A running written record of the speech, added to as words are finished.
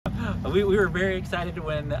We were very excited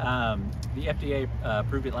when the FDA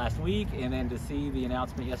approved it last week, and then to see the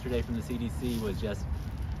announcement yesterday from the CDC was just,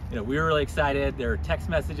 we were really excited. There are text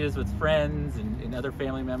messages with friends and other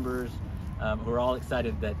family members who are all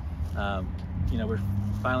excited that, we're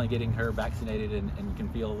finally getting her vaccinated and can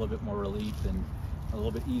feel a little bit more relief and a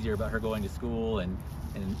little bit easier about her going to school and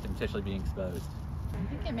potentially being exposed. I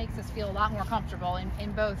think it makes us feel a lot more comfortable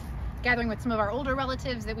in both gathering with some of our older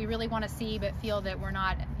relatives that we really want to see, but feel that we're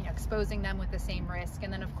not exposing them with the same risk.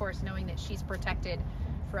 And then of course knowing that she's protected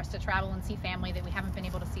for us to travel and see family that we haven't been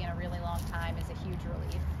able to see in a really long time is a huge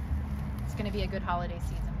relief. It's going to be a good holiday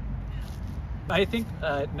season. I think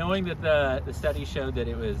knowing that the study showed that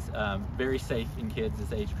it was very safe in kids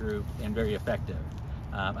this age group and very effective,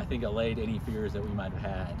 I think allayed any fears that we might have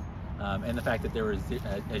had. And the fact that there was,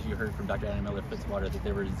 as you heard from Dr. Anna Miller-Fitzwater, that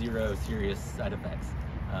there were 0 serious side effects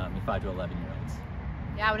in 5 to 11-year-olds.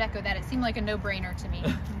 Yeah, I would echo that. It seemed like a no-brainer to me.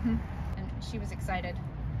 And she was excited.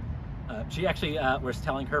 She actually was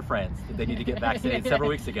telling her friends that they need to get vaccinated several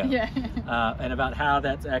weeks ago. Yeah. And about how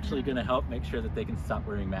that's actually going to help make sure that they can stop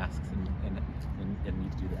wearing masks and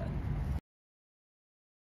need to do that.